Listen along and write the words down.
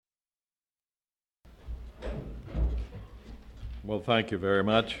Well, thank you very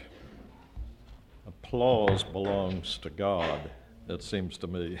much. Applause belongs to God, it seems to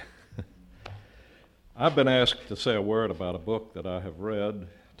me. I've been asked to say a word about a book that I have read,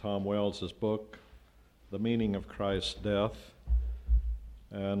 Tom Wells' book, The Meaning of Christ's Death.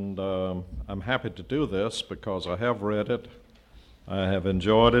 And I'm happy to do this because I have read it. I have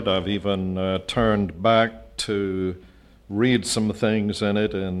enjoyed it. I've even turned back to read some things in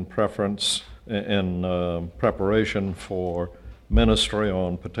it in preparation for ministry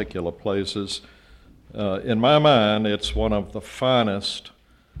on particular places. In my mind, it's one of the finest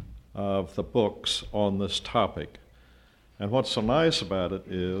of the books on this topic. And what's so nice about it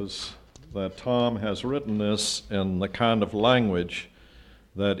is that Tom has written this in the kind of language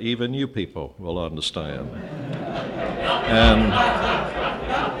that even you people will understand. And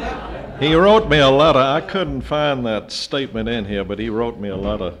he wrote me a letter. I couldn't find that statement in here, but he wrote me a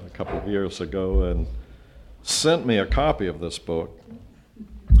letter a couple of years ago and sent me a copy of this book.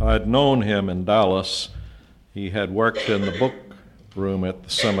 I'd known him in Dallas. He had worked in the book room at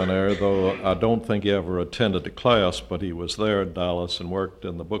the seminary, though I don't think he ever attended a class, but he was there in Dallas and worked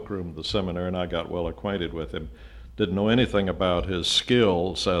in the book room of the seminary, and I got well acquainted with him. Didn't know anything about his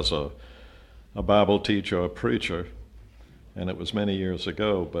skills as a Bible teacher or preacher, and it was many years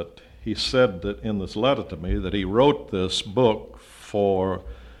ago, but he said that in this letter to me that he wrote this book for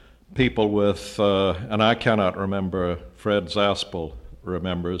people with, and I cannot remember, Fred Zaspel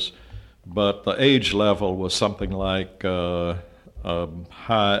remembers, but the age level was something like high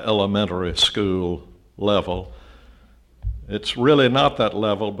elementary school level. It's really not that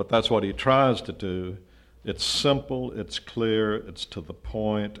level, but that's what he tries to do. It's simple, it's clear, it's to the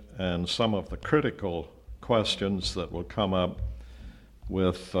point, and some of the critical questions that will come up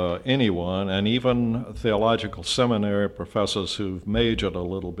with anyone, and even theological seminary professors who've majored a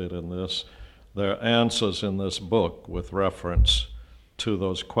little bit in this, their answers in this book with reference to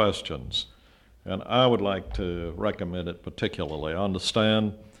those questions. And I would like to recommend it particularly. I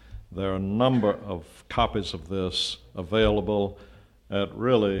understand there are a number of copies of this available at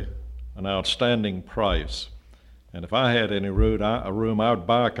really an outstanding price. And if I had any room, I would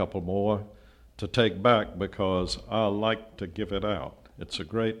buy a couple more to take back because I like to give it out. It's a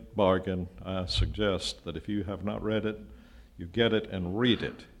great bargain. I suggest that if you have not read it, you get it and read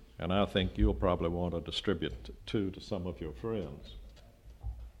it. And I think you'll probably want to distribute it to some of your friends.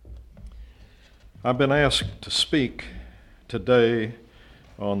 I've been asked to speak today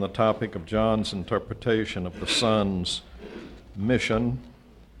on the topic of John's interpretation of the Son's mission,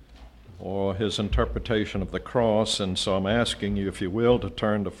 or his interpretation of the cross, and so I'm asking you, if you will, to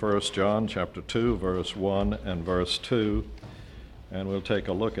turn to 1 John chapter 2, verse 1 and verse 2, and we'll take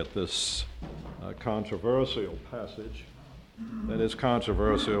a look at this controversial passage that is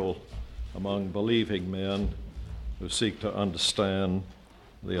controversial among believing men who seek to understand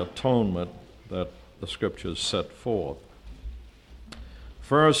the atonement that the Scriptures set forth.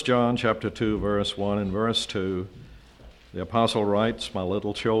 1 John chapter 2, verse 1 and verse 2, the apostle writes, "My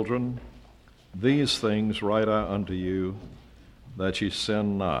little children, these things write I unto you, that ye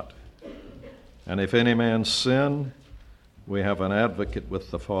sin not. And if any man sin, we have an advocate with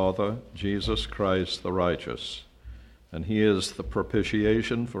the Father, Jesus Christ the righteous. And he is the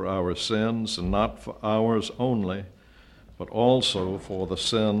propitiation for our sins, and not for ours only, but also for the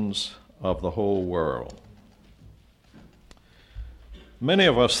sins of the whole world." Many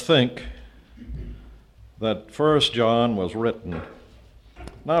of us think that 1 John was written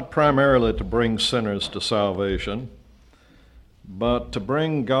not primarily to bring sinners to salvation, but to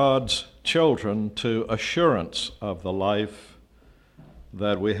bring God's children to assurance of the life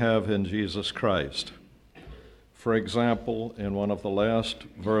that we have in Jesus Christ. For example, in one of the last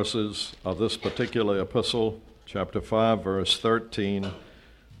verses of this particular epistle, chapter 5, verse 13,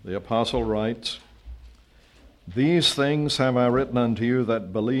 the apostle writes, "These things have I written unto you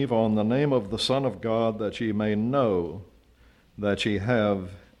that believe on the name of the Son of God, that ye may know that ye have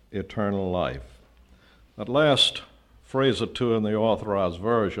eternal life." That last phrase or two in the Authorized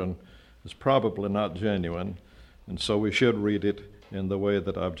Version is probably not genuine, and so we should read it in the way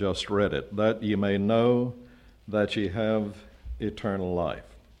that I've just read it, that ye may know that ye have eternal life.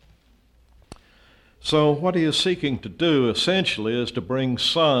 So what he is seeking to do essentially is to bring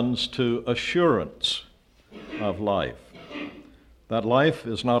sons to assurance of life. That life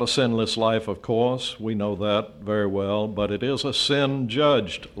is not a sinless life, of course, we know that very well, but it is a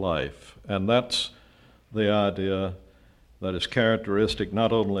sin-judged life, and that's the idea that is characteristic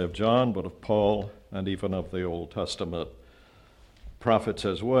not only of John, but of Paul, and even of the Old Testament prophets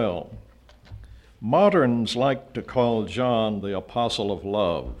as well. Moderns like to call John the apostle of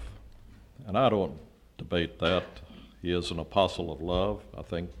love, and I don't debate that. He is an apostle of love. I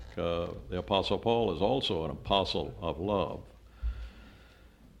think the Apostle Paul is also an apostle of love.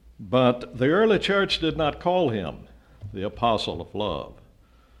 But the early church did not call him the apostle of love.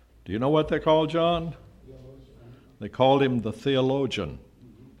 Do you know what they called John? They called him the theologian,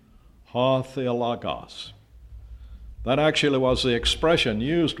 ha theologos. That actually was the expression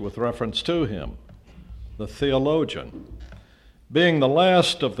used with reference to him, the theologian. Being the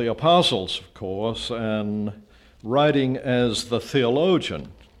last of the apostles, of course, and writing as the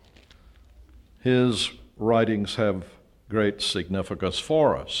theologian, his writings have great significance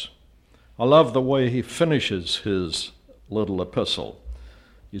for us. I love the way he finishes his little epistle.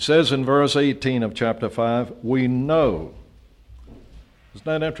 He says in verse 18 of chapter 5, we know. Isn't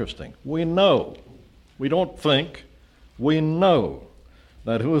that interesting? We know. We don't think. We know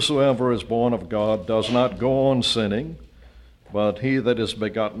that whosoever is born of God does not go on sinning, but he that is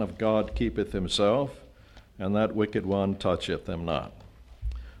begotten of God keepeth himself, and that wicked one toucheth him not.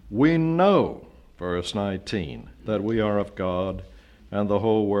 We know, verse 19, that we are of God, and the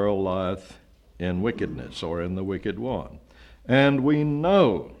whole world lieth in wickedness, or in the wicked one. And we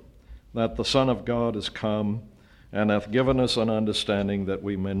know that the Son of God is come, and hath given us an understanding that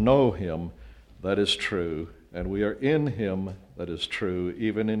we may know him that is true, and we are in him that is true,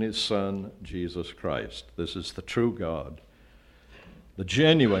 even in his Son, Jesus Christ. This is the true God, the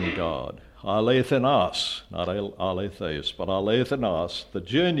genuine God, alethenos, not aletheus, but alethenos, the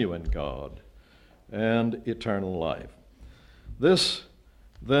genuine God, and eternal life. This,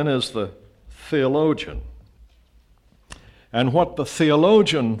 then, is the theologian. And what the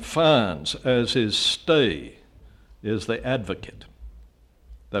theologian finds as his stay is the advocate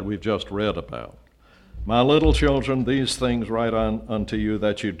that we've just read about. My little children, these things write unto you,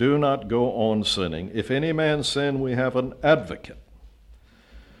 that you do not go on sinning. If any man sin, we have an advocate.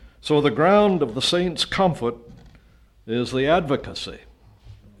 So the ground of the saints' comfort is the advocacy.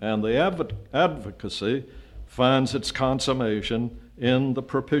 And the advocacy finds its consummation in the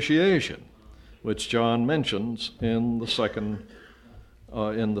propitiation, which John mentions in the second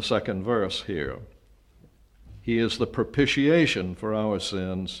verse here. He is the propitiation for our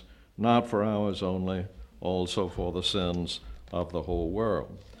sins, not for ours only, also for the sins of the whole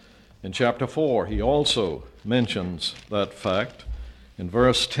world. In chapter 4, he also mentions that fact. In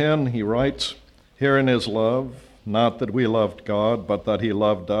verse 10, he writes, herein is love, not that we loved God, but that he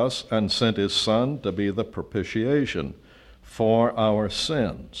loved us and sent his Son to be the propitiation for our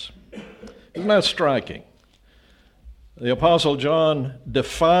sins. Isn't that striking? The Apostle John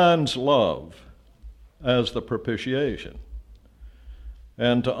defines love as the propitiation.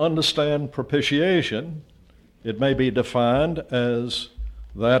 And to understand propitiation, it may be defined as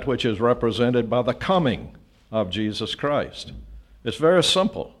that which is represented by the coming of Jesus Christ. It's very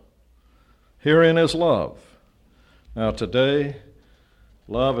simple. Herein is love. Now today,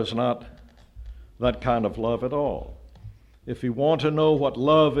 love is not that kind of love at all. If you want to know what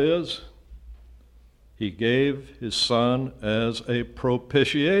love is, he gave his Son as a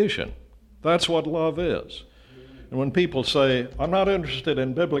propitiation. That's what love is. And when people say, I'm not interested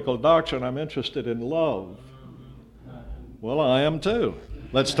in biblical doctrine, I'm interested in love. Well, I am too.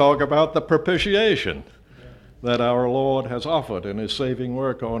 Let's talk about the propitiation that our Lord has offered in his saving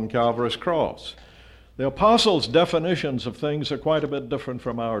work on Calvary's cross. The apostles' definitions of things are quite a bit different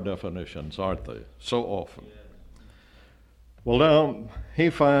from our definitions, aren't they? So often. Well, now,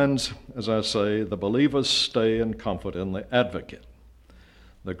 he finds, as I say, the believers' stay and comfort in the advocate.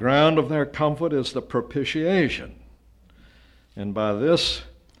 The ground of their comfort is the propitiation. And by this,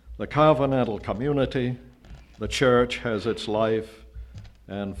 the covenantal community, the church, has its life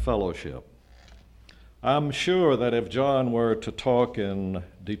and fellowship. I'm sure that if John were to talk in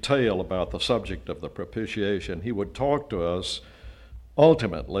detail about the subject of the propitiation, he would talk to us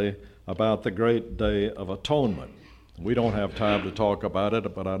ultimately about the great day of atonement. We don't have time to talk about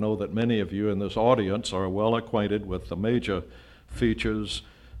it, but I know that many of you in this audience are well acquainted with the major features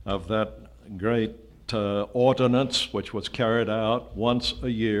of that great ordinance which was carried out once a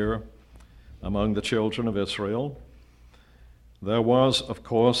year among the children of Israel. There was, of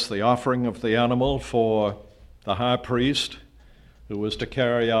course, the offering of the animal for the high priest, who was to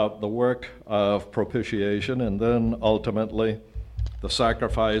carry out the work of propitiation, and then ultimately the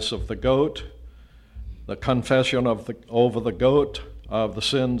sacrifice of the goat, the confession over the goat of the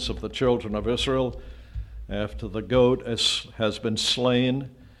sins of the children of Israel, after the goat has been slain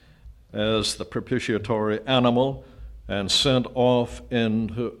as the propitiatory animal and sent off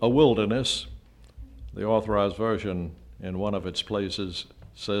into a wilderness. The Authorized Version in one of its places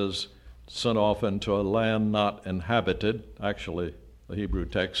says, sent off into a land not inhabited. Actually, the Hebrew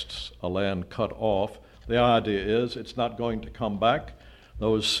text's a land cut off. The idea is it's not going to come back.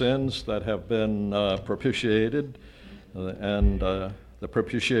 Those sins that have been propitiated and the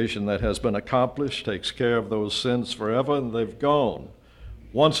propitiation that has been accomplished takes care of those sins forever, and they've gone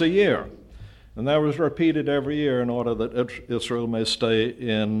once a year. And that was repeated every year in order that Israel may stay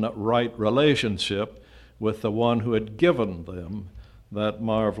in right relationship with the one who had given them that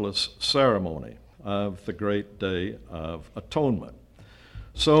marvelous ceremony of the great day of atonement.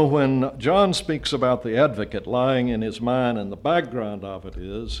 So when John speaks about the advocate lying in his mind, and the background of it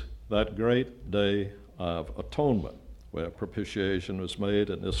is that great day of atonement, where propitiation was made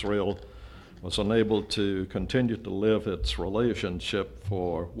and Israel was unable to continue to live its relationship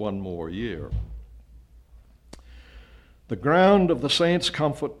for one more year. The ground of the saints'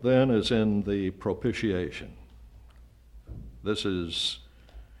 comfort then is in the propitiation. This is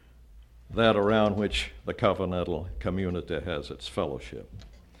that around which the covenantal community has its fellowship.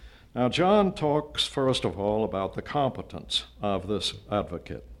 Now, John talks first of all about the competence of this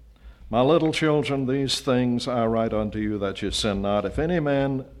advocate. My little children, these things I write unto you that you sin not. If any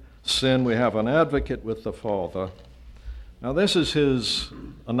man sin, we have an advocate with the Father. Now, this is his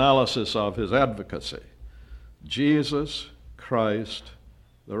analysis of his advocacy. Jesus Christ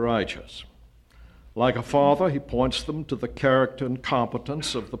the righteous. Like a father, he points them to the character and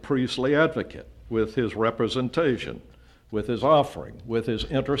competence of the priestly advocate with his representation, with his offering, with his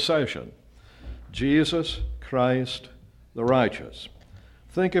intercession. Jesus Christ the righteous.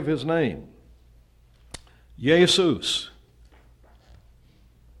 Think of his name. Jesus.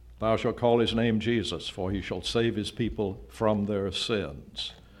 Thou shalt call his name Jesus, for he shall save his people from their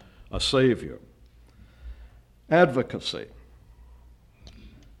sins. A Savior. Advocacy.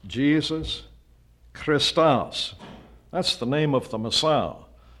 Jesus Christos. That's the name of the Messiah.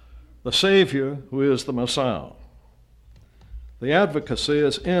 The Savior who is the Messiah. The advocacy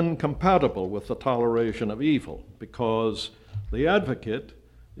is incompatible with the toleration of evil because the advocate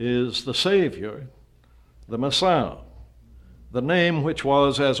is the Savior, the Messiah. The name which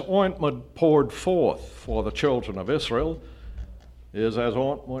was as ointment poured forth for the children of Israel is as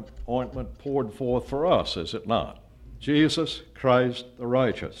ointment poured forth for us, is it not? Jesus Christ the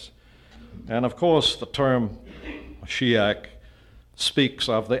righteous. And of course, the term Mashiach speaks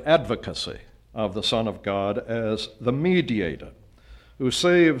of the advocacy of the Son of God as the mediator, who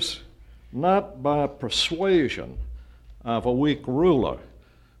saves not by persuasion of a weak ruler,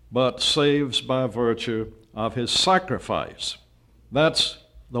 but saves by virtue of his sacrifice. That's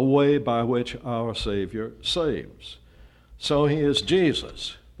the way by which our Savior saves. So he is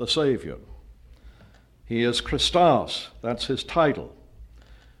Jesus, the Savior. He is Christos, that's his title.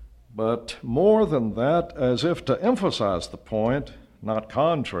 But more than that, as if to emphasize the point, not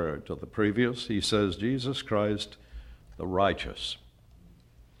contrary to the previous, he says Jesus Christ, the righteous.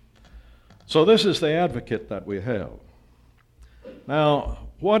 So this is the advocate that we have. Now,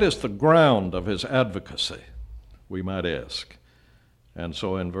 what is the ground of his advocacy, we might ask? And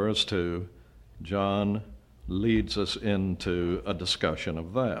so in verse 2, John leads us into a discussion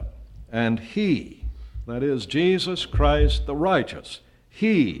of that. And he, that is Jesus Christ the righteous,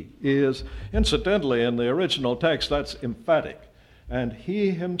 he is, incidentally, in the original text, that's emphatic. And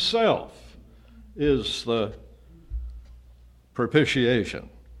he himself is the propitiation.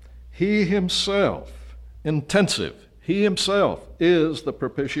 He himself, intensive, he himself is the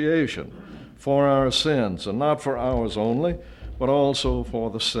propitiation for our sins, and not for ours only, but also for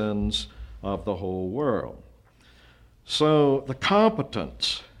the sins of the whole world. So the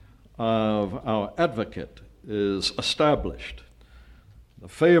competence of our advocate is established. The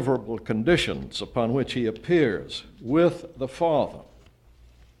favorable conditions upon which he appears with the Father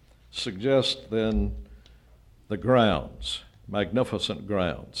suggest then the grounds, magnificent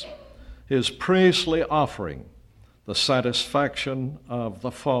grounds. His priestly offering, the satisfaction of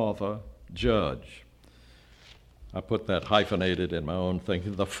the Father judge. I put that hyphenated in my own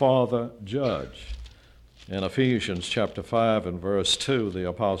thinking, the Father judge. In Ephesians chapter 5 and verse 2, the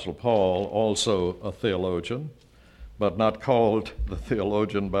Apostle Paul, also a theologian, but not called the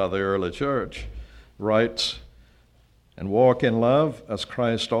theologian by the early church, writes, and walk in love as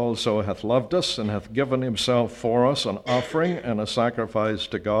Christ also hath loved us and hath given himself for us an offering and a sacrifice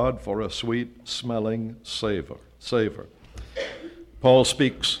to God for a sweet-smelling savor. Paul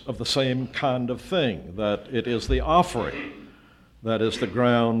speaks of the same kind of thing, that it is the offering that is the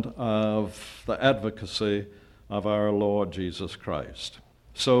ground of the advocacy of our Lord Jesus Christ.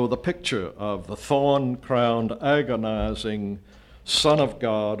 So the picture of the thorn-crowned, agonizing Son of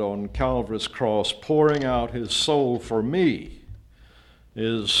God on Calvary's cross pouring out his soul for me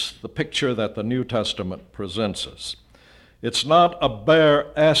is the picture that the New Testament presents us. It's not a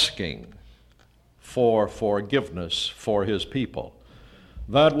bare asking for forgiveness for his people.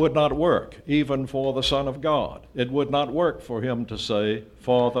 That would not work, even for the Son of God. It would not work for him to say,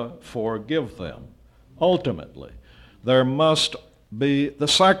 Father, forgive them. Ultimately, there must be the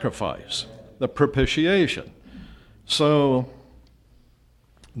sacrifice, the propitiation. So,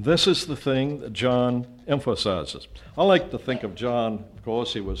 this is the thing that John emphasizes. I like to think of John, of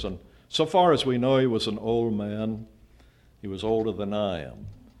course, so far as we know, he was an old man. He was older than I am,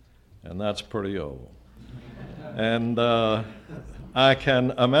 and that's pretty old. And I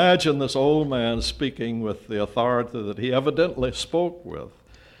can imagine this old man speaking with the authority that he evidently spoke with,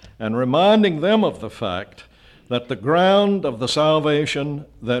 and reminding them of the fact that the ground of the salvation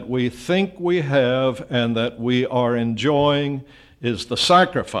that we think we have and that we are enjoying is the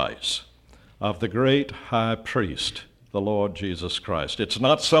sacrifice of the great high priest, the Lord Jesus Christ. It's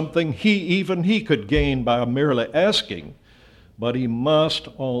not something even he could gain by merely asking, but he must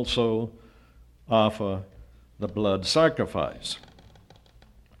also offer the blood sacrifice.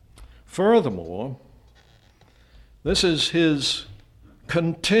 Furthermore, this is his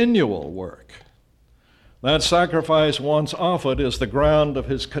continual work. That sacrifice once offered is the ground of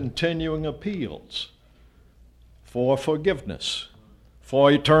his continuing appeals for forgiveness, for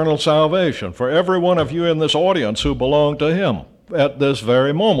eternal salvation, for every one of you in this audience who belong to him at this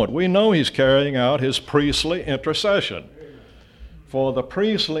very moment. We know he's carrying out his priestly intercession. For the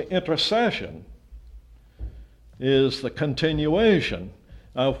priestly intercession is the continuation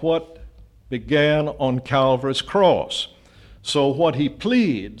of what began on Calvary's cross. So what he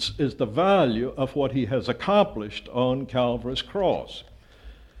pleads is the value of what he has accomplished on Calvary's cross.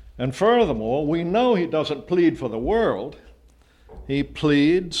 And furthermore, we know he doesn't plead for the world. He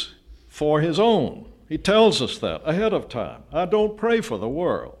pleads for his own. He tells us that ahead of time. I don't pray for the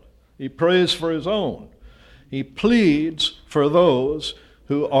world. He prays for his own. He pleads for those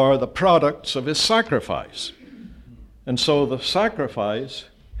who are the products of his sacrifice. And so the sacrifice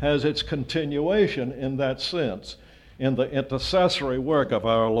has its continuation in that sense in the intercessory work of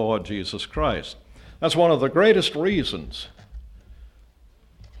our Lord Jesus Christ. That's one of the greatest reasons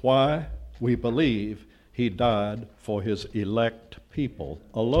why we believe he died for his elect people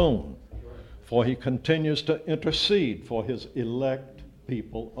alone. For he continues to intercede for his elect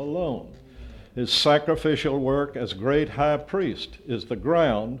people alone. His sacrificial work as great high priest is the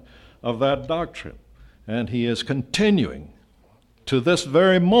ground of that doctrine. And he is continuing to this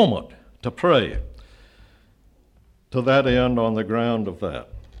very moment to pray to that end on the ground of that.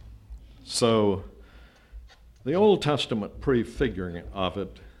 So the Old Testament prefiguring of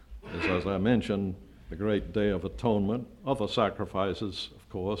it is, as I mentioned, the great Day of Atonement. Other sacrifices, of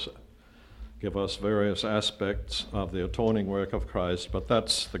course, give us various aspects of the atoning work of Christ, but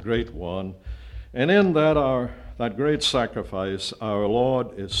that's the great one. And in that great sacrifice, our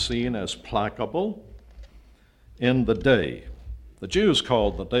Lord is seen as placable in the day. The Jews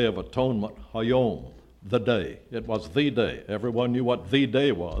called the Day of Atonement Hayom, the day. It was the day. Everyone knew what the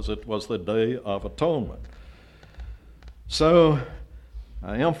day was. It was the Day of Atonement. So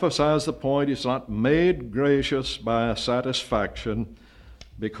I emphasize the point, he's not made gracious by satisfaction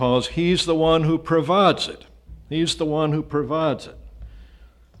because he's the one who provides it. He's the one who provides it.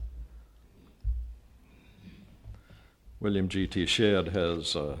 William G.T. Shedd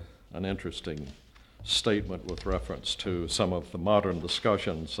has an interesting statement with reference to some of the modern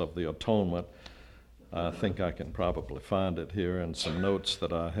discussions of the atonement. I think I can probably find it here in some notes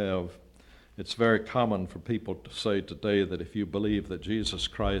that I have. It's very common for people to say today that if you believe that Jesus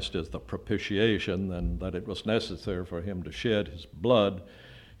Christ is the propitiation, then that it was necessary for him to shed his blood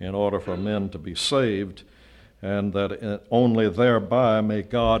in order for men to be saved, and that only thereby may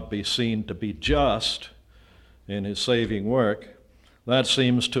God be seen to be just in his saving work. That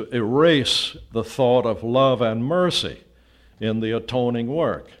seems to erase the thought of love and mercy in the atoning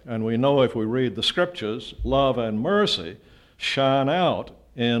work. And we know if we read the scriptures, love and mercy shine out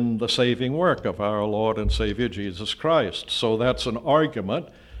in the saving work of our Lord and Savior Jesus Christ. So that's an argument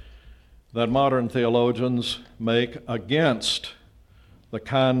that modern theologians make against the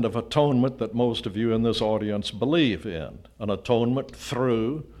kind of atonement that most of you in this audience believe in, an atonement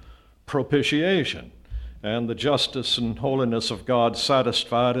through propitiation, and the justice and holiness of God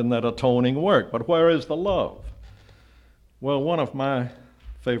satisfied in that atoning work. But where is the love? Well, one of my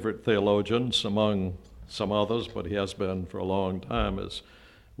favorite theologians, among some others, but he has been for a long time, is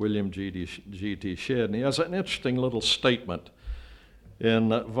William G.T. Shedd. And he has an interesting little statement in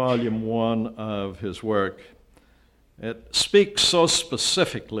volume 1 of his work. It speaks so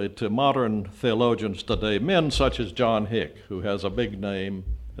specifically to modern theologians today, men such as John Hick, who has a big name,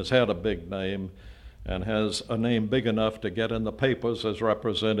 has had a big name, and has a name big enough to get in the papers as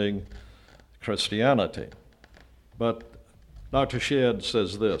representing Christianity. But Dr. Shedd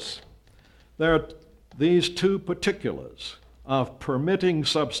says this: there are these two particulars of permitting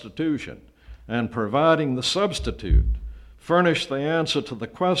substitution and providing the substitute furnish the answer to the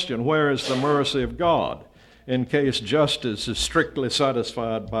question, where is the mercy of God, in case justice is strictly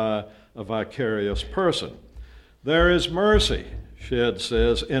satisfied by a vicarious person. There is mercy, Shedd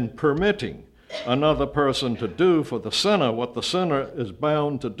says, in permitting another person to do for the sinner what the sinner is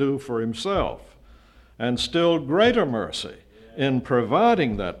bound to do for himself, and still greater mercy in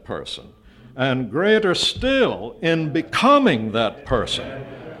providing that person, and greater still in becoming that person.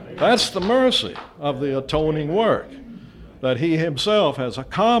 That's the mercy of the atoning work, that he himself has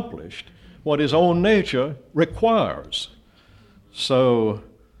accomplished what his own nature requires. So,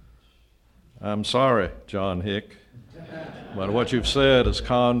 I'm sorry, John Hick, but what you've said is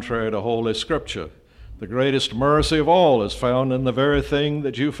contrary to Holy Scripture. The greatest mercy of all is found in the very thing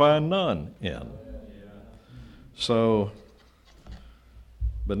that you find none in. So,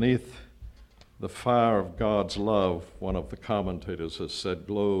 beneath the fire of God's love, one of the commentators has said,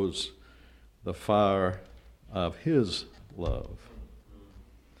 glows the fire of his love.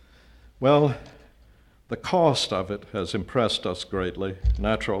 Well, the cost of it has impressed us greatly.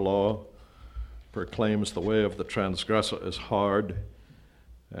 Natural law proclaims the way of the transgressor is hard,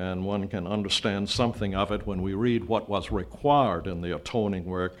 and one can understand something of it when we read what was required in the atoning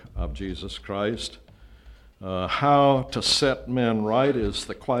work of Jesus Christ. How to set men right is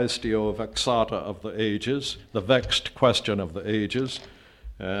the quaestio vexata of the ages, the vexed question of the ages.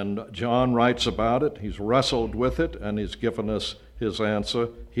 And John writes about it. He's wrestled with it, and he's given us his answer.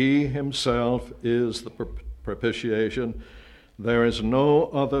 He himself is the propitiation. There is no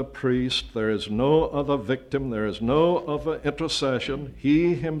other priest, there is no other victim, there is no other intercession.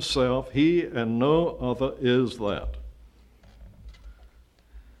 He himself, he and no other is that.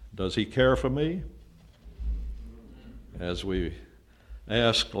 Does he care for me? As we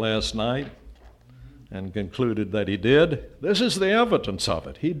asked last night and concluded that he did, this is the evidence of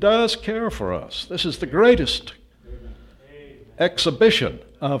it. He does care for us. This is the greatest exhibition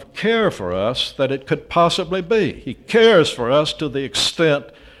of care for us that it could possibly be. He cares for us to the extent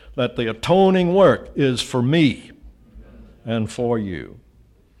that the atoning work is for me and for you.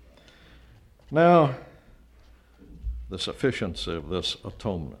 Now, the sufficiency of this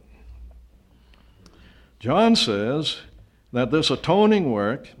atonement. John says that this atoning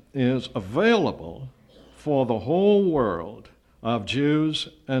work is available for the whole world of Jews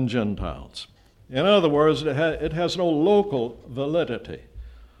and Gentiles. In other words, it has no local validity.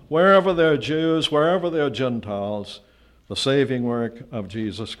 Wherever there are Jews, wherever there are Gentiles, the saving work of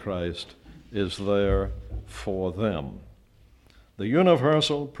Jesus Christ is there for them. The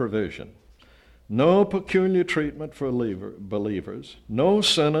universal provision. No peculiar treatment for believers. No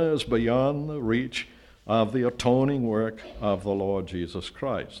sinner is beyond the reach of the atoning work of the Lord Jesus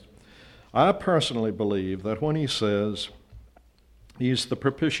Christ. I personally believe that when he says he's the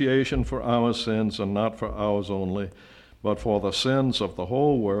propitiation for our sins and not for ours only, but for the sins of the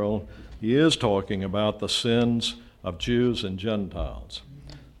whole world, he is talking about the sins of Jews and Gentiles.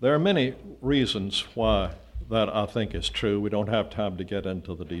 There are many reasons why that I think is true. We don't have time to get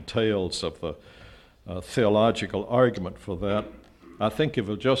into the details of the theological argument for that. I think if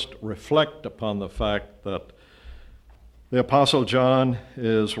we'll just reflect upon the fact that the Apostle John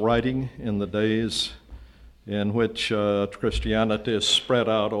is writing in the days in which Christianity is spread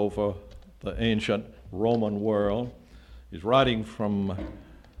out over the ancient Roman world. He's writing from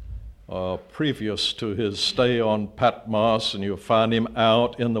previous to his stay on Patmos, and you'll find him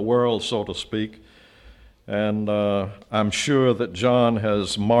out in the world, so to speak. And I'm sure that John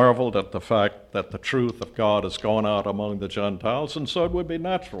has marveled at the fact that the truth of God has gone out among the Gentiles, and so it would be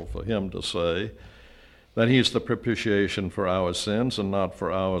natural for him to say that he's the propitiation for our sins, and not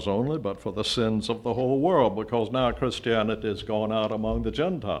for ours only, but for the sins of the whole world, because now Christianity has gone out among the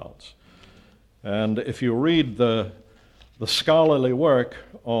Gentiles. And if you read the scholarly work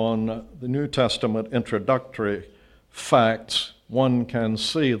on the New Testament introductory facts, one can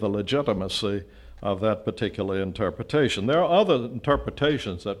see the legitimacy of that particular interpretation. There are other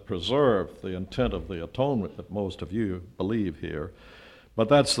interpretations that preserve the intent of the atonement that most of you believe here, but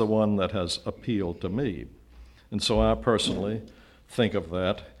that's the one that has appealed to me. And so I personally think of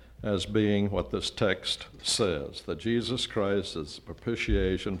that as being what this text says, that Jesus Christ is the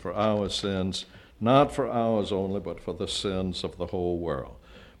propitiation for our sins, not for ours only, but for the sins of the whole world.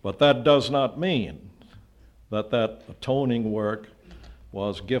 But that does not mean that that atoning work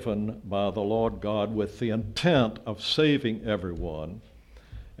was given by the Lord God with the intent of saving everyone,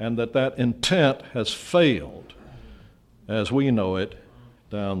 and that intent has failed, as we know it,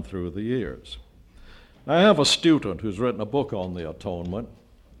 down through the years. I have a student who's written a book on the atonement.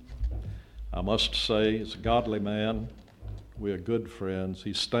 I must say he's a godly man. We are good friends.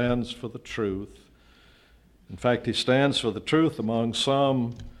 He stands for the truth. In fact, he stands for the truth among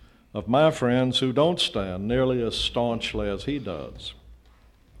some of my friends who don't stand nearly as staunchly as he does.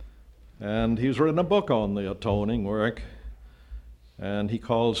 And he's written a book on the atoning work, and he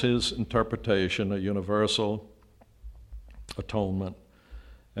calls his interpretation a universal atonement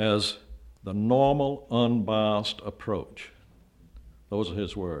as the normal, unbiased approach. Those are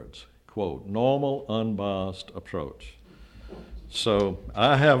his words. Quote, normal, unbiased approach. So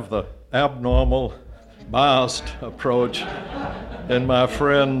I have the abnormal, biased approach in my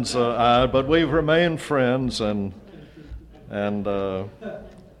friend's eye, but we've remained friends, and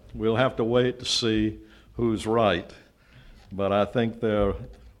we'll have to wait to see who's right. But I think there are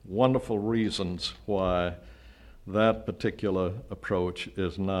wonderful reasons why that particular approach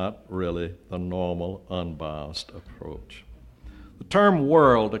is not really the normal, unbiased approach. The term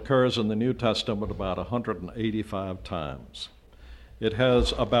world occurs in the New Testament about 185 times. It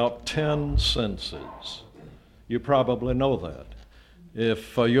has about 10 senses. You probably know that.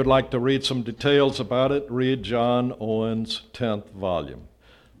 If you'd like to read some details about it, read John Owen's 10th volume.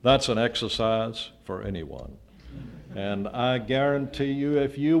 That's an exercise for anyone. And I guarantee you,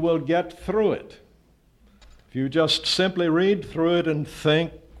 if you will get through it, if you just simply read through it and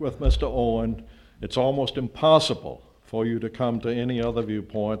think with Mr. Owen, it's almost impossible for you to come to any other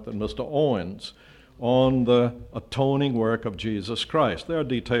viewpoint than Mr. Owen's on the atoning work of Jesus Christ. There are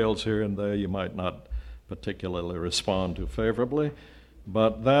details here and there you might not particularly respond to favorably,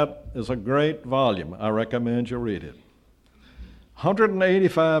 but that is a great volume. I recommend you read it.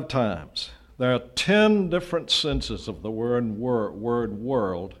 185 times. There are 10 different senses of the word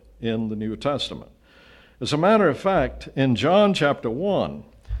world in the New Testament. As a matter of fact, in John chapter 1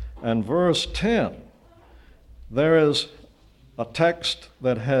 and verse 10, there is a text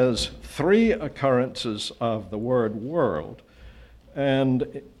that has 3 occurrences of the word world,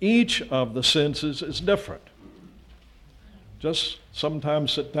 and each of the senses is different. Just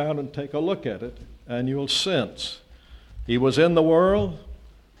sometimes sit down and take a look at it, and you'll sense he was in the world,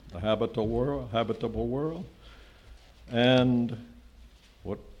 the habitable world, and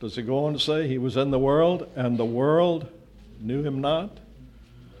what does he go on to say? He was in the world, and the world knew him not.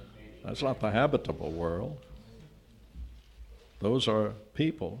 That's not the habitable world. Those are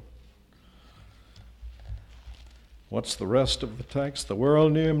people. What's the rest of the text? The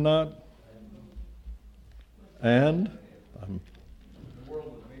world knew him not, and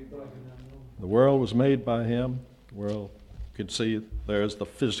the world was made by him. Well, you can see there's the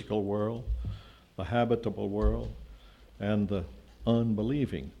physical world, the habitable world, and the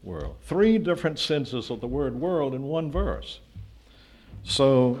unbelieving world. 3 different senses of the word world in one verse.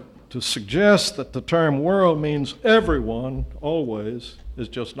 So to suggest that the term world means everyone always is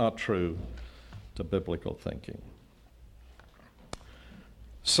just not true to biblical thinking.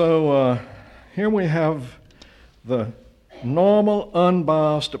 So here we have the normal,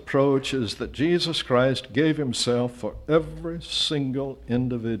 unbiased approach is that Jesus Christ gave himself for every single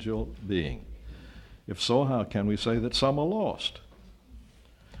individual being. If so, how can we say that some are lost?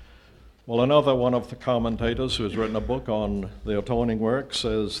 Well, another one of the commentators who has written a book on the atoning work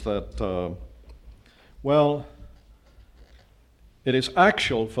says that, it is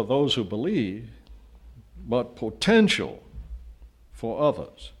actual for those who believe, but potential for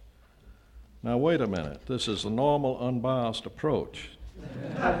others. Now, wait a minute. This is the normal, unbiased approach.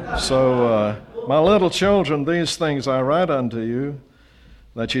 So, my little children, these things I write unto you,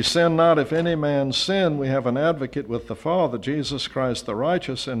 that ye sin not. If any man sin, we have an advocate with the Father, Jesus Christ the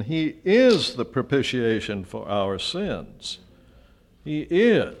righteous, and he is the propitiation for our sins. He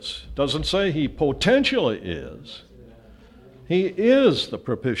is. Doesn't say he potentially is. He is the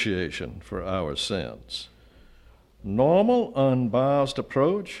propitiation for our sins. Normal, unbiased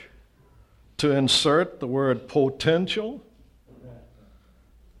approach. To insert the word potential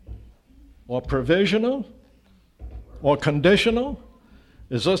or provisional or conditional.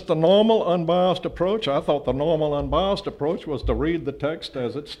 Is this the normal, unbiased approach? I thought the normal, unbiased approach was to read the text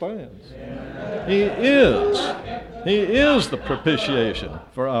as it stands. He is. He is the propitiation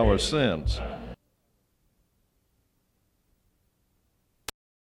for our sins.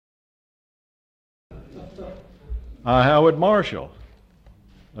 Howard Marshall,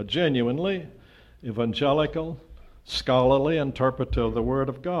 a genuinely evangelical, scholarly interpreter of the Word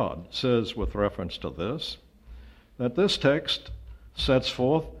of God, says with reference to this, that this text sets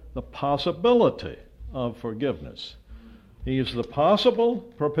forth the possibility of forgiveness. He is the possible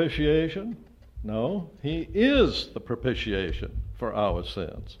propitiation. No, he is the propitiation for our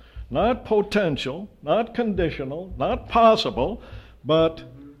sins. Not potential, not conditional, not possible, but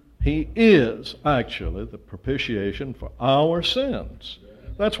he is actually the propitiation for our sins.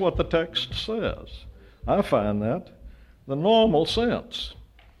 That's what the text says. I find that the normal sense.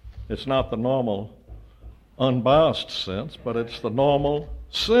 It's not the normal unbiased sense, but it's the normal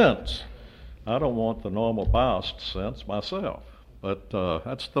sense. I don't want the normal biased sense myself, but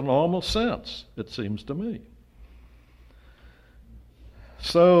that's the normal sense, it seems to me.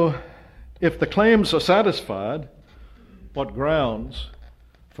 So, if the claims are satisfied, what grounds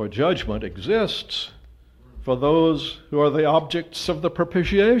for judgment exists for those who are the objects of the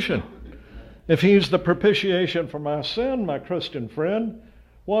propitiation? If he's the propitiation for my sin, my Christian friend,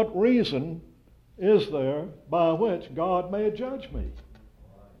 what reason is there by which God may judge me?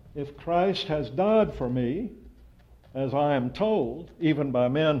 If Christ has died for me, as I am told, even by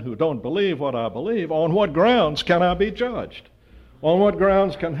men who don't believe what I believe, on what grounds can I be judged? On what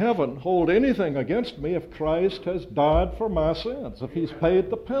grounds can heaven hold anything against me if Christ has died for my sins, if he's paid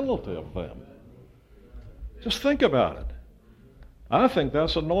the penalty of them? Just think about it. I think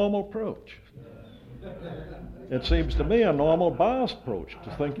that's a normal approach. It seems to me a normal biased approach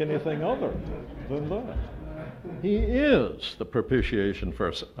to think anything other than that. He is the propitiation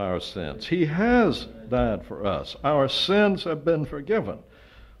for our sins. He has died for us. Our sins have been forgiven.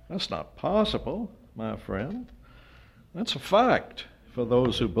 That's not possible, my friend. That's a fact for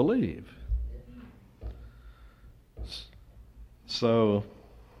those who believe. So,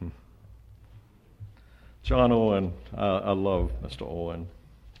 John Owen, I love Mr. Owen.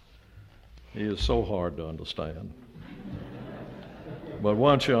 He is so hard to understand. But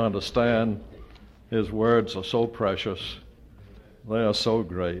once you understand, his words are so precious. They are so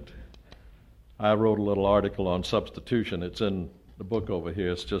great. I wrote a little article on substitution. It's in the book over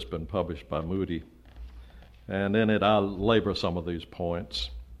here. It's just been published by Moody. And in it, I'll labor some of these points,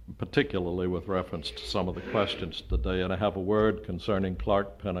 particularly with reference to some of the questions today. And I have a word concerning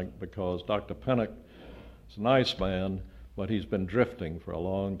Clark Pinnock, because Dr. Pinnock is a nice man, but he's been drifting for a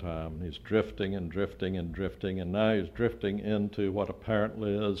long time. He's drifting and drifting and drifting, and now he's drifting into what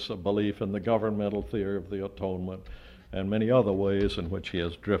apparently is a belief in the governmental theory of the atonement and many other ways in which he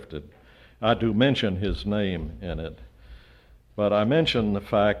has drifted. I do mention his name in it, but I mention the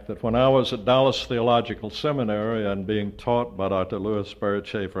fact that when I was at Dallas Theological Seminary and being taught by Dr. Louis Sperrit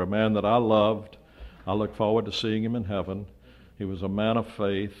Chafer, a man that I loved, I look forward to seeing him in heaven. He was a man of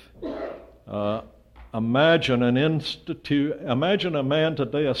faith. Imagine a man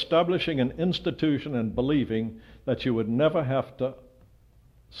today establishing an institution and believing that you would never have to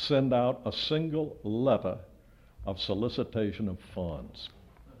send out a single letter of solicitation of funds.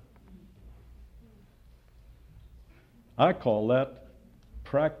 I call that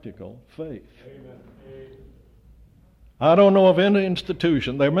practical faith. Amen. I don't know of any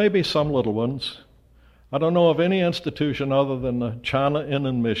institution, there may be some little ones, I don't know of any institution other than the China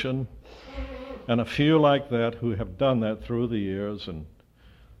Inland Mission and a few like that who have done that through the years. And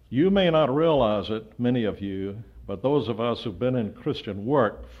you may not realize it, many of you, but those of us who've been in Christian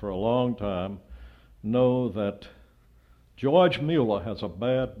work for a long time know that George Mueller has a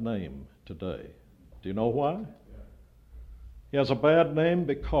bad name today. Do you know why? He has a bad name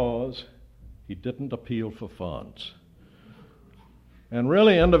because he didn't appeal for funds. And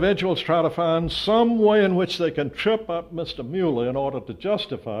really, individuals try to find some way in which they can trip up Mr. Mueller in order to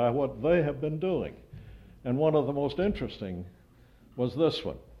justify what they have been doing. And one of the most interesting was this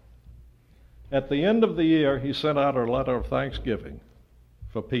one. At the end of the year, he sent out a letter of thanksgiving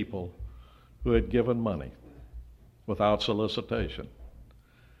for people who had given money without solicitation.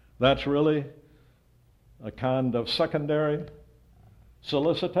 That's really a kind of secondary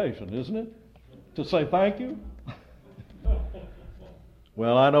solicitation, isn't it? To say thank you?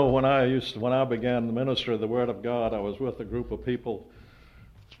 Well, I know when I began the ministry of the Word of God, I was with a group of people.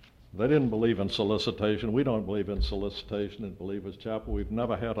 They didn't believe in solicitation. We don't believe in solicitation in Believers Chapel. We've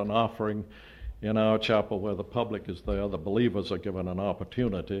never had an offering in our chapel where the public is there. The believers are given an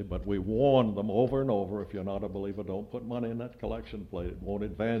opportunity, but we warn them over and over, if you're not a believer, don't put money in that collection plate. It won't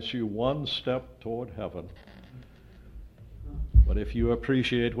advance you one step toward heaven. But if you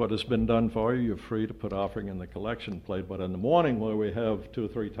appreciate what has been done for you, you're free to put offering in the collection plate. But in the morning, where we have 2 or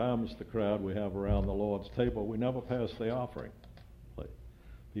 3 times the crowd we have around the Lord's table, we never pass the offering plate.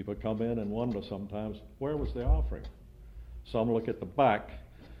 People come in and wonder sometimes, where was the offering? Some look at the back,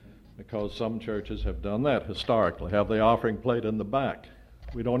 because some churches have done that historically, have the offering plate in the back.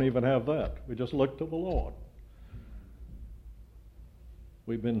 We don't even have that. We just look to the Lord.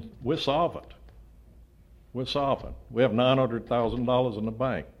 We're solvent. We're solvent. We have $900,000 in the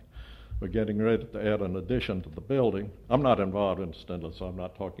bank. We're getting ready to add an addition to the building. I'm not involved, incidentally, so I'm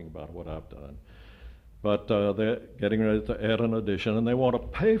not talking about what I've done. But they're getting ready to add an addition, and they want to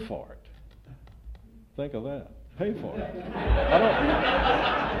pay for it. Think of that. Pay for it.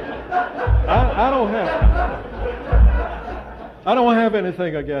 I don't have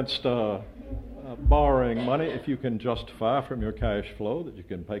anything against borrowing money if you can justify from your cash flow that you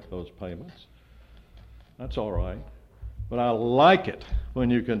can make those payments. That's all right. But I like it when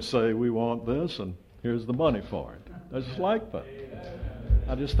you can say, we want this, and here's the money for it. I just like that.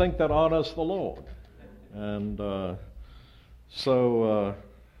 I just think that honors the Lord. And so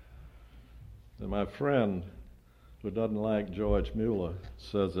my friend who doesn't like George Mueller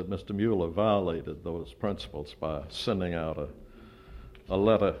says that Mr. Mueller violated those principles by sending out a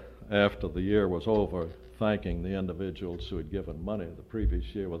letter after the year was over thanking the individuals who had given money the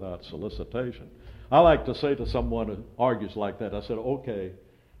previous year without solicitation. I like to say to someone who argues like that, I said, okay,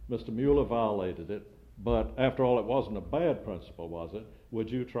 Mr. Mueller violated it, but after all, it wasn't a bad principle, was it? Would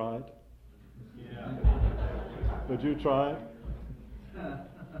you try it? Yeah. Would you try it?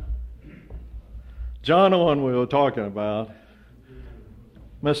 John Owen we were talking about,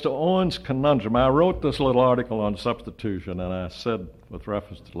 Mr. Owen's conundrum. I wrote this little article on substitution, and I said, with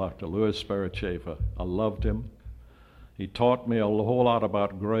reference to Dr. Louis Sperry Chafer, I loved him. He taught me a whole lot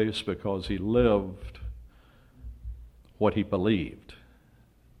about grace because he lived what he believed.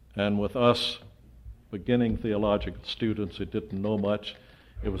 And with us beginning theological students who didn't know much,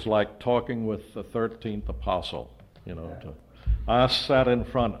 it was like talking with the 13th apostle, I sat in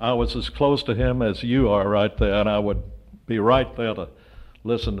front. I was as close to him as you are right there, and I would be right there to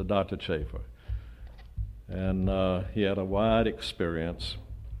listen to Dr. Chafer. And he had a wide experience,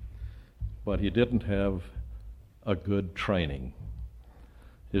 but he didn't have a good training.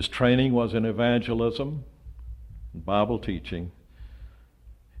 His training was in evangelism and Bible teaching.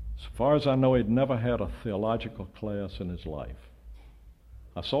 As far as I know, he'd never had a theological class in his life.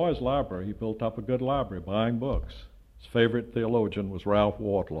 I saw his library. He built up a good library, buying books. His favorite theologian was Ralph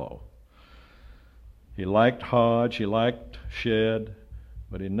Wardlaw. He liked Hodge, he liked Shedd,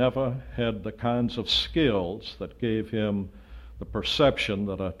 but he never had the kinds of skills that gave him the perception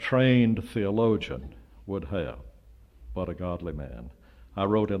that a trained theologian would have, but a godly man. I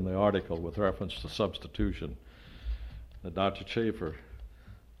wrote in the article with reference to substitution that Dr. Chafer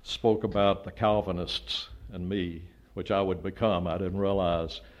spoke about the Calvinists and me, which I would become. I didn't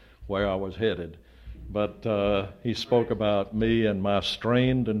realize where I was headed. But he spoke about me and my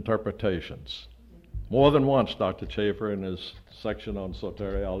strained interpretations. More than once, Dr. Chafer, in his section on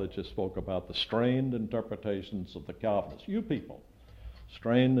soteriology, spoke about the strained interpretations of the Calvinists. You people,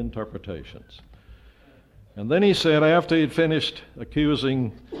 strained interpretations. And then he said, after he'd finished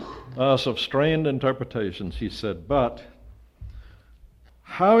accusing us of strained interpretations, he said, but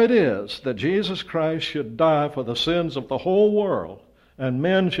how it is that Jesus Christ should die for the sins of the whole world and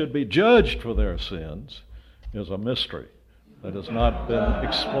men should be judged for their sins is a mystery that has not been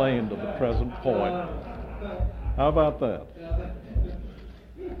explained to the present point. How about that?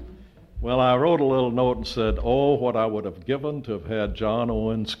 Well, I wrote a little note and said, oh, what I would have given to have had John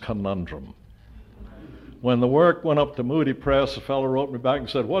Owen's conundrum. When the work went up to Moody Press, a fellow wrote me back and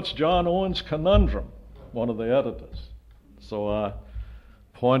said, what's John Owen's conundrum? One of the editors. So I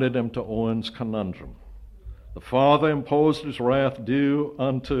pointed him to Owen's conundrum. The Father imposed his wrath due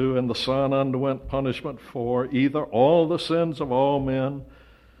unto, and the Son underwent punishment for either all the sins of all men,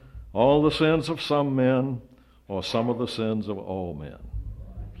 all the sins of some men, or some of the sins of all men.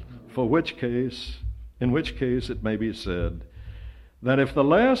 In which case it may be said that if the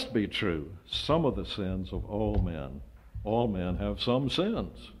last be true, some of the sins of all men have some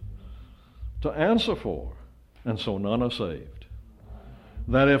sins to answer for, and so none are saved.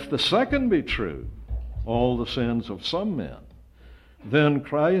 That if the second be true, all the sins of some men, then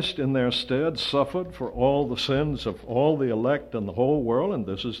Christ in their stead suffered for all the sins of all the elect in the whole world, and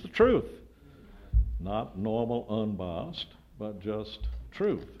this is the truth. Not normal, unbiased, but just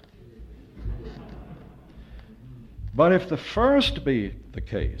truth. But if the first be the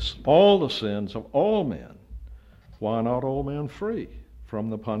case, all the sins of all men, why not all men free from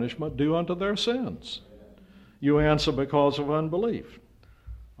the punishment due unto their sins? You answer, because of unbelief.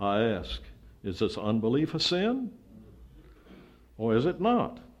 I ask, is this unbelief a sin? Or is it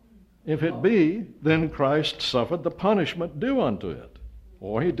not? If it be, then Christ suffered the punishment due unto it.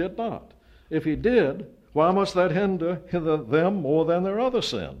 Or he did not. If he did, why must that hinder them more than their other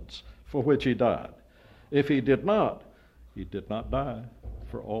sins for which he died? If he did not die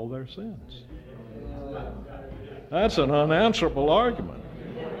for all their sins. That's an unanswerable argument.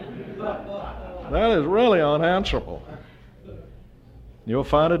 That is really unanswerable. You'll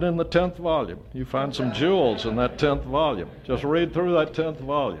find it in the 10th volume. You find some jewels in that 10th volume. Just read through that 10th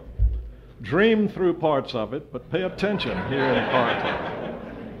volume. Dream through parts of it, but pay attention here in parts of it.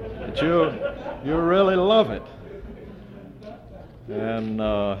 But you really love it. And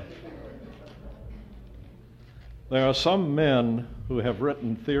there are some men who have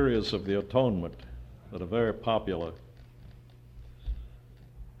written theories of the atonement that are very popular,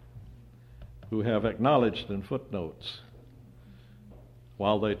 who have acknowledged in footnotes,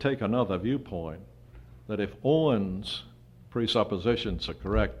 while they take another viewpoint, that if Owen's presuppositions are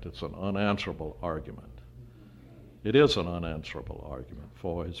correct, it's an unanswerable argument. It is an unanswerable argument,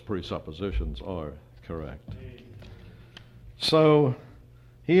 for his presuppositions are correct. So,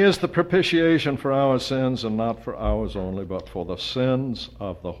 he is the propitiation for our sins, and not for ours only, but for the sins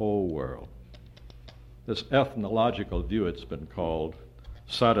of the whole world. This ethnological view, it's been called,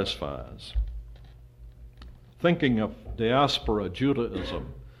 satisfies. Thinking of diaspora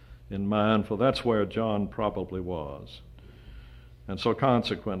Judaism in mind, for that's where John probably was. And so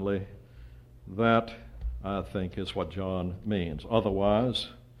consequently, that, I think, is what John means. Otherwise,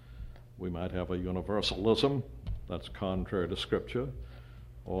 we might have a universalism that's contrary to Scripture,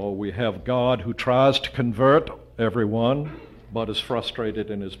 or we have God who tries to convert everyone, but is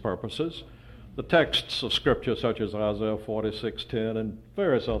frustrated in his purposes. The texts of Scripture, such as Isaiah 46:10 and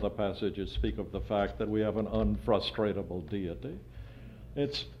various other passages, speak of the fact that we have an unfrustratable deity.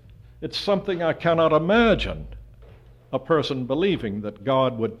 It's something I cannot imagine, a person believing that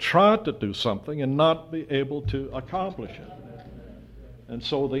God would try to do something and not be able to accomplish it. And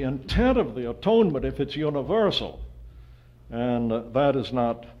so the intent of the atonement, if it's universal, and that is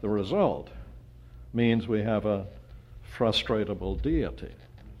not the result, means we have a frustratable deity.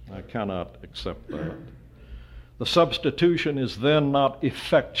 I cannot accept that. The substitution is then not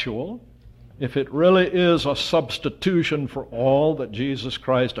effectual. If it really is a substitution for all that Jesus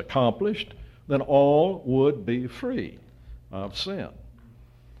Christ accomplished, then all would be free of sin.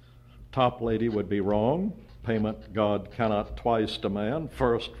 Top lady would be wrong. Payment God cannot twice demand,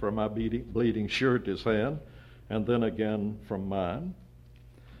 first from my bleeding surety's hand, and then again from mine.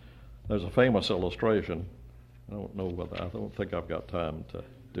 There's a famous illustration. I don't think I've got time to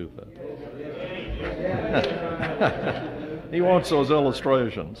do that. He wants those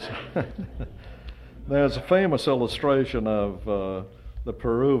illustrations. There's a famous illustration of the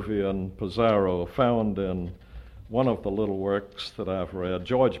Peruvian Pizarro found in one of the little works that I've read,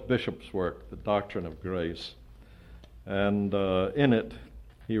 George Bishop's work, The Doctrine of Grace. And in it,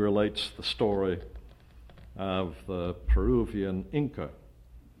 he relates the story of the Peruvian Inca.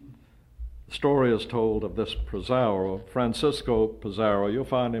 The story is told of this Pizarro, Francisco Pizarro. You'll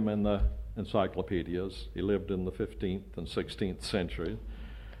find him in the encyclopedias. He lived in the 15th and 16th century.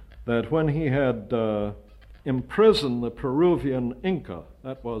 That when he had imprisoned the Peruvian Inca,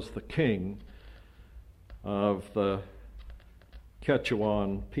 that was the king of the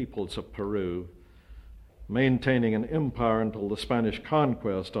Quechuan peoples of Peru, maintaining an empire until the Spanish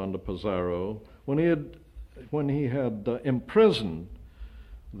conquest under Pizarro, when he had imprisoned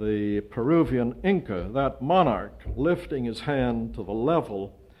the Peruvian Inca, that monarch, lifting his hand to the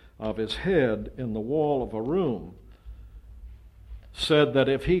level of his head in the wall of a room, said that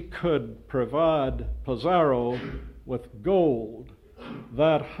if he could provide Pizarro with gold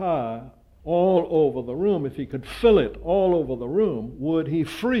that high all over the room, if he could fill it all over the room, would he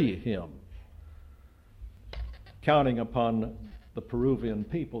free him, counting upon the Peruvian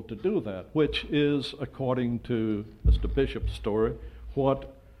people to do that, which is, according to Mr. Bishop's story,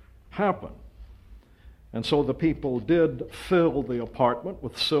 what happened. And so the people did fill the apartment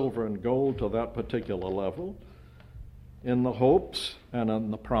with silver and gold to that particular level, in the hopes and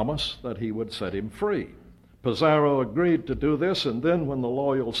in the promise that he would set him free. Pizarro agreed to do this, and then when the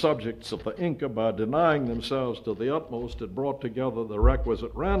loyal subjects of the Inca, by denying themselves to the utmost, had brought together the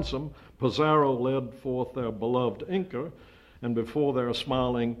requisite ransom, Pizarro led forth their beloved Inca, and before their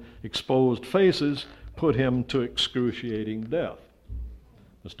smiling, exposed faces, put him to excruciating death.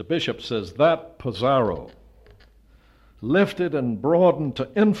 Mr. Bishop says that Pizarro, lifted and broadened to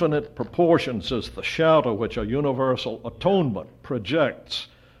infinite proportions, is the shadow which a universal atonement projects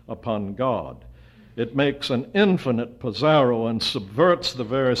upon God. It makes an infinite Pizarro and subverts the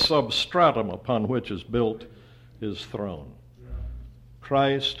very substratum upon which is built his throne.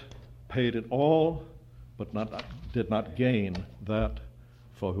 Christ paid it all, but did not gain that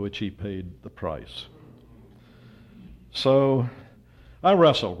for which he paid the price. So I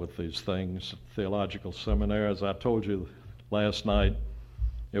wrestled with these things at theological seminary. As I told you last night,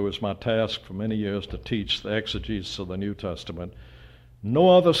 it was my task for many years to teach the exegesis of the New Testament. No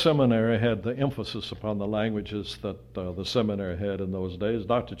other seminary had the emphasis upon the languages that the seminary had in those days.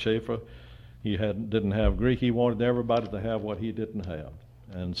 Dr. Chafer, didn't have Greek. He wanted everybody to have what he didn't have.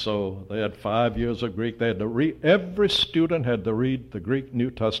 And so they had 5 years of Greek. They had to read, every student had to read the Greek New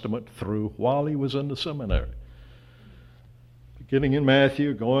Testament through while he was in the seminary. Beginning in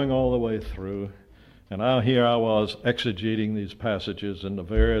Matthew, going all the way through. And here I was exegeting these passages in the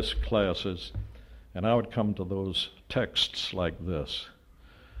various classes, and I would come to those texts like this.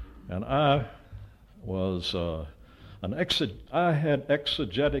 And I was I had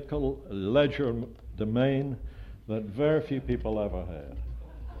exegetical legerdemain that very few people ever had.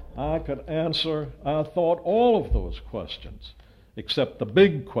 I could answer, I thought, all of those questions, except the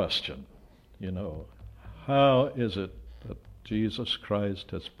big question, how is it that Jesus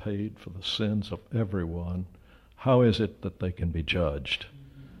Christ has paid for the sins of everyone? How is it that they can be judged?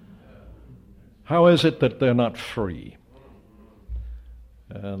 How is it that they're not free?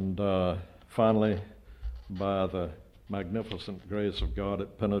 And finally, by the magnificent grace of God,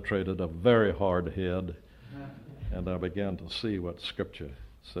 it penetrated a very hard head, and I began to see what Scripture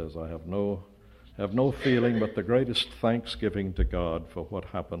says. I have no feeling but the greatest thanksgiving to God for what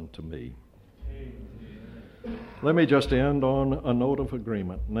happened to me. Let me just end on a note of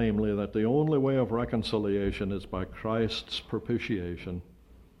agreement, namely that the only way of reconciliation is by Christ's propitiation.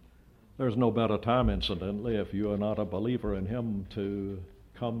 There's no better time, incidentally, if you are not a believer in Him, to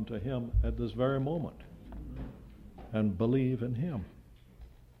come to Him at this very moment and believe in Him.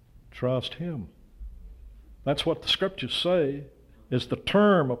 Trust Him. That's what the Scriptures say is the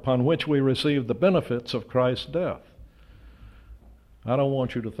term upon which we receive the benefits of Christ's death. I don't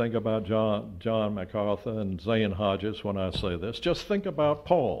want you to think about John MacArthur and Zane Hodges when I say this. Just think about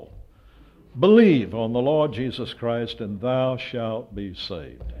Paul. Believe on the Lord Jesus Christ and thou shalt be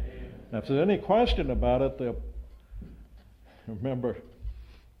saved. Now, if there's any question about it, remember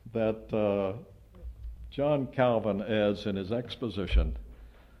that John Calvin adds in his exposition,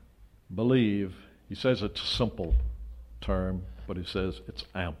 believe, he says it's a simple term, but he says it's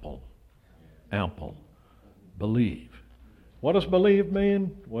ample. Ample. Believe. What does believe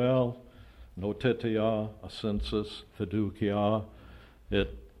mean? Well, notitia, assensus, fiducia.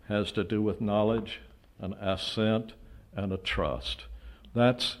 It has to do with knowledge, an assent, and a trust.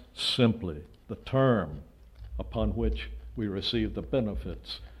 That's simply the term upon which we receive the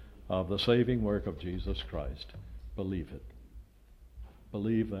benefits of the saving work of Jesus Christ. Believe it.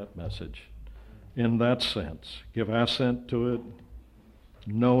 Believe that message. In that sense, give assent to it,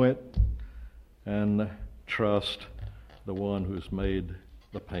 know it, and trust the one who's made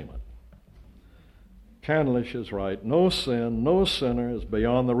the payment. Candlish is right. No sin, no sinner is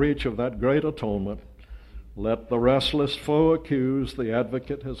beyond the reach of that great atonement. Let the restless foe accuse, the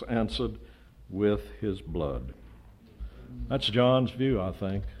advocate has answered with his blood. That's John's view, I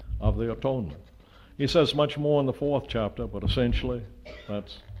think, of the atonement. He says much more in the 4th chapter, but essentially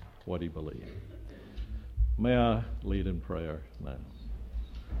that's what he believed. May I lead in prayer now?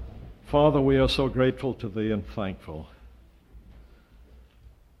 Father, we are so grateful to Thee and thankful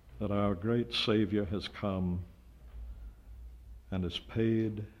that our great Savior has come and has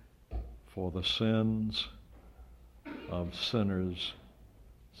paid for the sins of sinners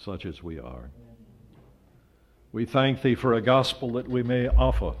such as we are. We thank Thee for a gospel that we may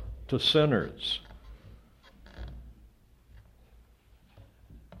offer to sinners.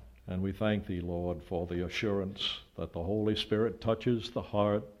 And we thank Thee, Lord, for the assurance that the Holy Spirit touches the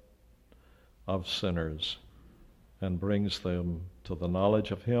heart of sinners and brings them to the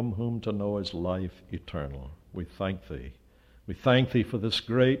knowledge of Him whom to know is life eternal. We thank Thee. We thank Thee for this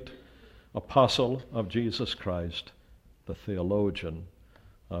great apostle of Jesus Christ, the theologian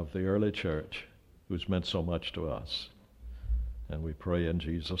of the early church, who's meant so much to us. And we pray in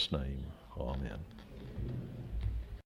Jesus' name. Amen.